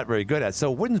she's not very good at.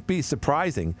 So it wouldn't be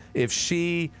surprising if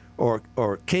she or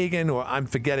Kagan, or I'm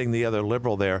forgetting the other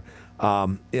liberal there,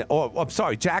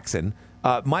 Jackson,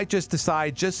 might just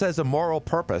decide, just as a moral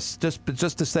purpose,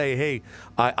 just to say, hey,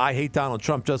 I hate Donald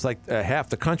Trump just like half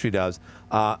the country does.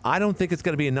 I don't think it's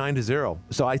going to be a 9-0.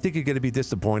 So I think you're going to be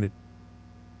disappointed.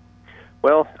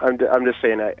 Well, I'm just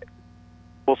saying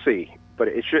we'll see, but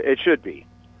it should be.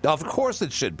 Of course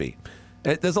it should be.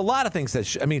 There's a lot of things that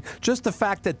just the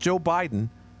fact that Joe Biden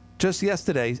just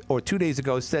yesterday or 2 days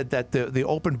ago said that the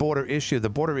open border issue,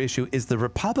 the border issue, is the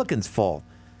Republicans' fault.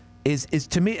 Is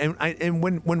to me, and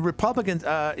when Republicans,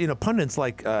 pundits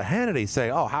like Hannity say,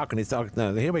 "Oh, how can he talk?"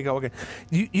 No, here we go again.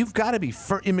 You've got to be.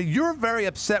 You're very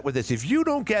upset with this. If you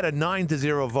don't get a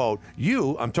 9-0 vote,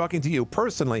 I'm talking to you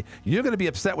personally. You're going to be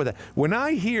upset with it. When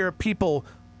I hear people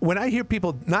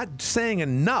not saying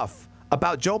enough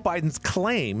about Joe Biden's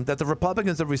claim that the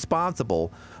Republicans are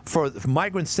responsible for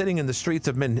migrants sitting in the streets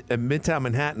of Midtown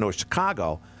Manhattan or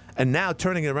Chicago, and now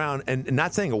turning it around and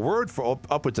not saying a word for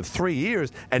upwards of 3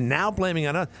 years, and now blaming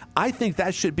on us. I think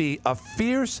that should be a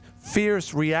fierce,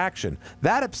 fierce reaction.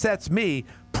 That upsets me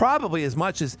probably as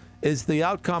much as the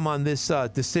outcome on this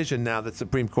decision now that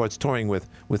Supreme Court's toying with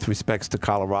respects to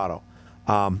Colorado.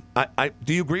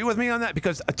 Do you agree with me on that?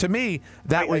 Because to me,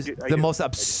 that was the most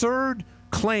absurd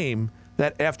claim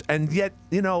that after, and yet,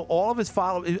 all of his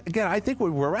followers, again, I think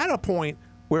we're at a point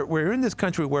where we're in this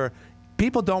country where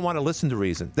people don't want to listen to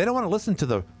reason. They don't want to listen to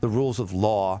the rules of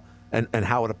law and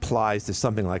how it applies to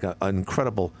something like an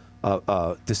incredible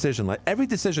decision. Like every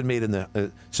decision made in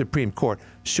the Supreme Court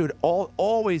should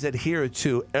always adhere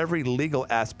to every legal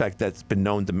aspect that's been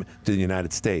known to the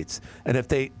United States. And if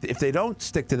they don't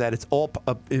stick to that,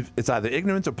 it's either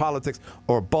ignorance or politics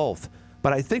or both.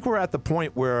 But I think we're at the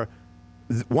point where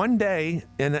one day,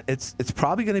 and it's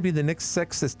probably going to be the next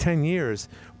 6 to 10 years,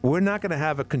 we're not going to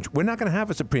have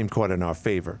a Supreme Court in our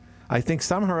favor. I think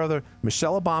somehow or other,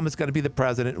 Michelle Obama is going to be the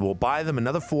president, and we'll buy them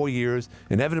another 4 years.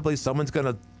 Inevitably, someone's going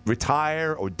to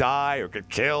retire or die or get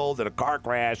killed in a car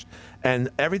crash, and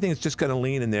everything's just going to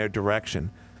lean in their direction.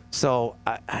 So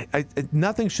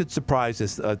nothing should surprise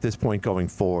us at this point going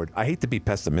forward. I hate to be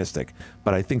pessimistic,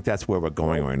 but I think that's where we're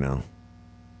going right now.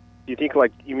 Do you think,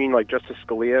 you mean Justice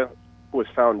Scalia was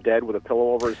found dead with a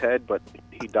pillow over his head, but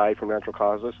he died from natural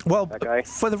causes? Well, that guy?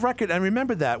 For the record, I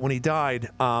remember that when he died,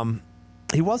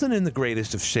 he wasn't in the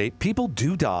greatest of shape. People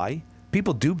do die.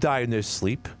 People do die in their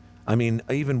sleep. I mean,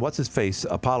 even what's-his-face,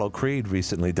 Apollo Creed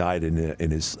recently died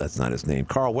in his, that's not his name,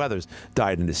 Carl Weathers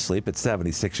died in his sleep at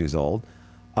 76 years old.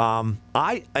 And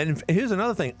here's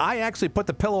another thing. I actually put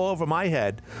the pillow over my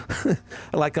head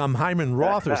like I'm Hyman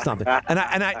Roth or something. And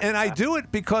I do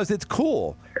it because it's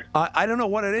cool. I don't know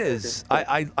what it is.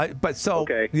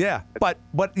 Okay. Yeah. But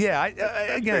yeah,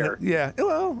 again, fair. yeah.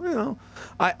 Well,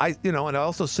 and I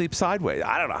also sleep sideways.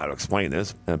 I don't know how to explain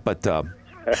this, but I'm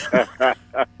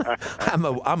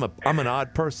an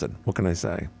odd person. What can I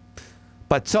say?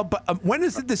 But when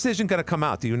is the decision going to come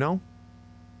out? Do you know?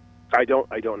 I don't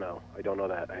know. I don't know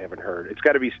that. I haven't heard. It's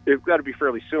got to be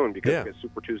fairly soon because it's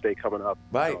Super Tuesday coming up.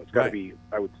 Right. So it's got to be.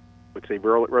 I would say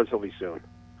relatively soon.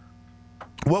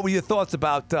 What were your thoughts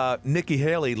about Nikki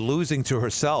Haley losing to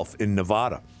herself in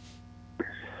Nevada?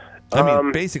 I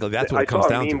mean, basically, that's what it comes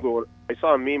down to. I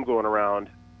saw a meme going around,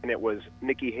 and it was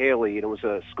Nikki Haley, and it was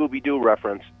a Scooby-Doo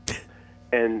reference,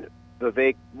 and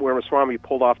Vivek Ramaswamy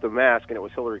pulled off the mask, and it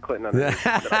was Hillary Clinton on the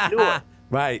I knew it.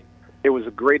 Right. It was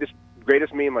the greatest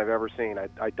meme I've ever seen.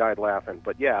 I died laughing.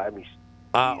 But yeah, I mean.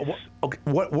 Okay.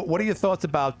 What are your thoughts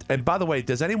about? And by the way,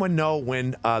 does anyone know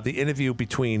when the interview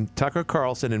between Tucker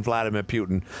Carlson and Vladimir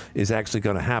Putin is actually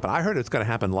going to happen? I heard it's going to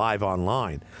happen live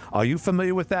online. Are you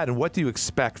familiar with that? And what do you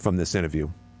expect from this interview?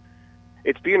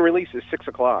 It's being released at 6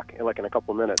 o'clock, in a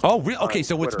couple minutes. Oh, really? Okay,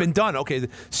 so it's been done. Okay,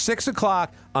 6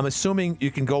 o'clock. I'm assuming you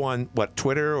can go on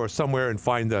Twitter or somewhere and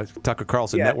find the Tucker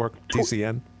Carlson Network,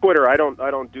 TCN. Twitter. I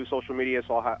don't do social media,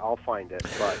 so I'll find it.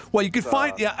 But well, you could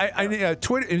find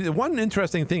Twitter. One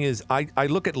interesting thing is I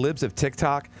look at libs of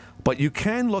TikTok, but you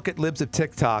can look at libs of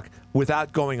TikTok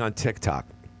without going on TikTok.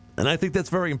 And I think that's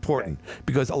very important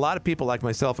because a lot of people like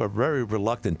myself are very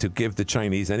reluctant to give the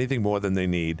Chinese anything more than they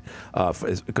need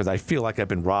because I feel like I've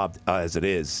been robbed as it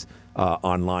is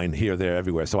online, here, there,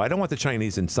 everywhere. So I don't want the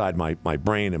Chinese inside my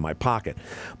brain and my pocket.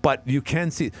 But you can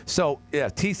see. So, yeah,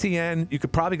 TCN, you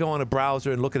could probably go on a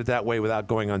browser and look at it that way without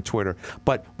going on Twitter.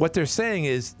 But what they're saying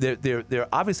is they're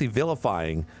obviously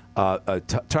vilifying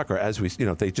Tucker as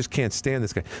they just can't stand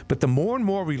this guy. But the more and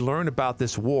more we learn about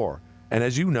this war, and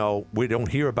as you know, we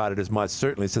don't hear about it as much,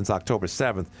 certainly since October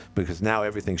 7th, because now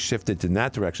everything's shifted in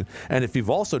that direction. And if you've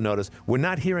also noticed, we're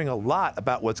not hearing a lot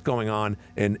about what's going on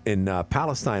in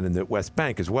Palestine and the West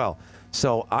Bank as well.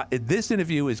 So this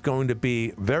interview is going to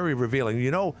be very revealing.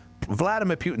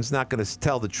 Vladimir Putin's not going to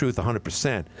tell the truth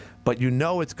 100%, but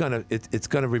it's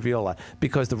going to reveal a lot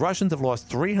because the Russians have lost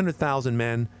 300,000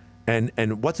 men.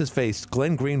 And what's his face,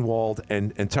 Glenn Greenwald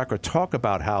and Tucker talk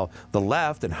about how the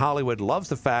left and Hollywood loves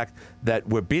the fact that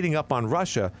we're beating up on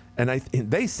Russia. And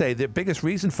they say their biggest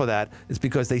reason for that is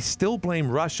because they still blame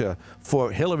Russia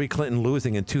for Hillary Clinton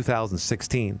losing in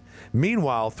 2016.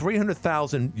 Meanwhile,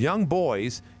 300,000 young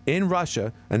boys in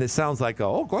Russia, and it sounds like,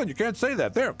 oh, Glenn, you can't say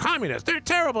that. They're communists. They're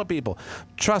terrible people.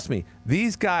 Trust me,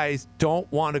 these guys don't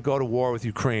want to go to war with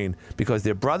Ukraine because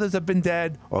their brothers have been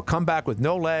dead or come back with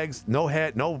no legs, no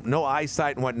head, no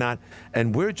eyesight and whatnot.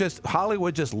 And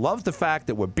Hollywood just loves the fact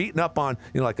that we're beating up on,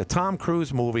 like a Tom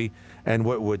Cruise movie, and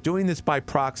we're doing this by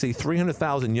proxy.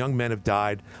 300,000 young men have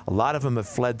died. A lot of them have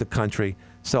fled the country.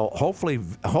 So hopefully,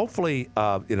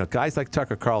 guys like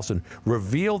Tucker Carlson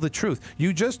reveal the truth.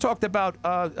 You just talked about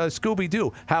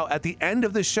Scooby-Doo, how at the end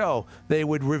of the show they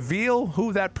would reveal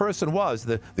who that person was,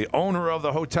 the owner of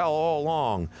the hotel all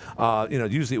along.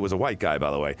 Usually it was a white guy, by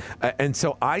the way. And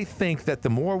so I think that the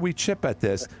more we chip at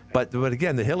this, but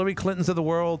again, the Hillary Clintons of the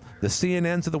world, the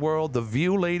CNNs of the world, the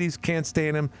View ladies can't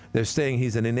stand him. They're saying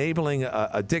he's an enabling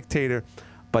a dictator.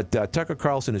 But Tucker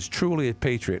Carlson is truly a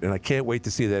patriot, and I can't wait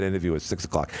to see that interview at 6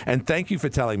 o'clock. And thank you for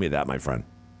telling me that, my friend.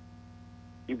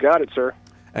 You got it, sir.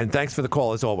 And thanks for the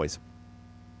call, as always.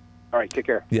 All right, take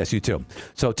care. Yes, you too.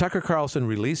 So Tucker Carlson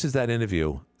releases that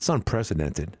interview. It's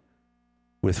unprecedented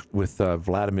with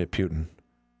Vladimir Putin.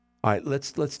 All right,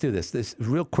 let's do this. This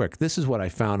real quick. This is what I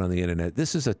found on the internet.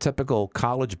 This is a typical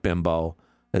college bimbo.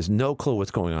 Has no clue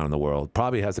what's going on in the world.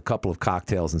 Probably has a couple of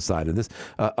cocktails inside. And this,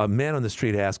 a man on the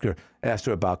street asked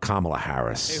her about Kamala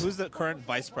Harris. Hey, who's the current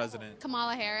vice president?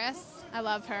 Kamala Harris. I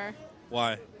love her.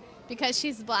 Why? Because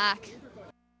she's black.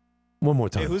 One more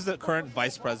time. Hey, who's the current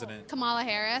vice president? Kamala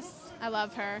Harris. I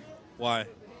love her. Why?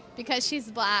 Because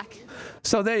she's black.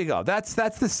 So there you go. That's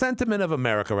the sentiment of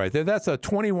America right there. That's a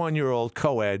 21-year-old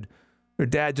co-ed. Her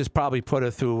dad just probably put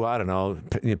her through, I don't know,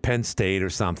 Penn State or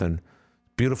something.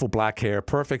 Beautiful black hair,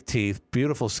 perfect teeth,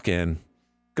 beautiful skin,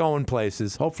 going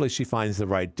places. Hopefully she finds the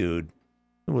right dude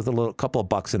with a couple of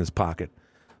bucks in his pocket.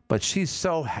 But she's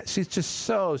just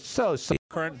so.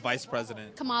 Current vice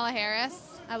president. Kamala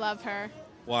Harris. I love her.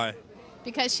 Why?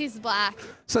 Because she's black.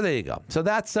 So there you go. So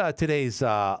that's today's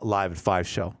Live at 5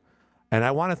 show. And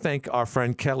I want to thank our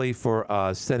friend Kelly for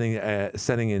sending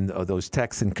in those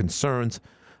texts and concerns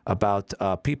about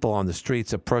people on the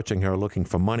streets approaching her looking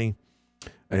for money.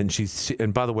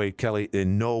 And by the way, Kelly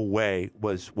in no way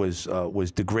was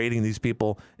degrading these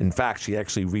people. In fact, she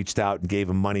actually reached out and gave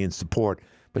them money and support.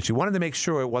 But she wanted to make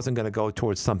sure it wasn't going to go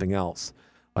towards something else,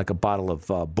 like a bottle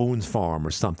of Boone's Farm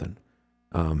or something.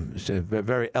 She's a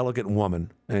very elegant woman,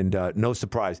 and no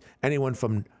surprise, anyone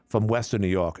from Western New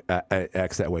York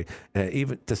acts that way.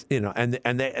 Even just, and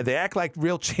they act like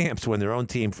real champs when their own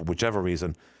team, for whichever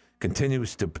reason,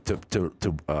 continues to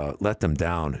let them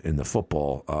down in the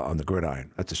football on the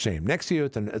gridiron. That's a shame. Next year,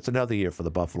 it's another year for the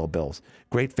Buffalo Bills.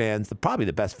 Great fans, probably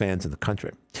the best fans in the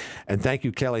country. And thank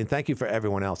you, Kelly, and thank you for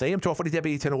everyone else. AM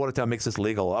 1240 WE10 Watertown makes this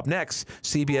legal. Up next,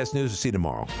 CBS News. We'll see you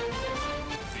tomorrow.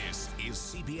 This is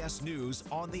CBS News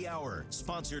on the Hour,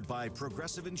 sponsored by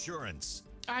Progressive Insurance.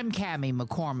 I'm Cammie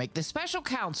McCormick. The special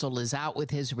counsel is out with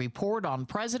his report on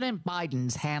President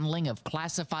Biden's handling of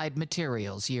classified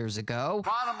materials years ago.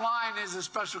 Bottom line is the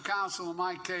special counsel, in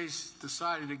my case,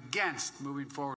 decided against moving forward.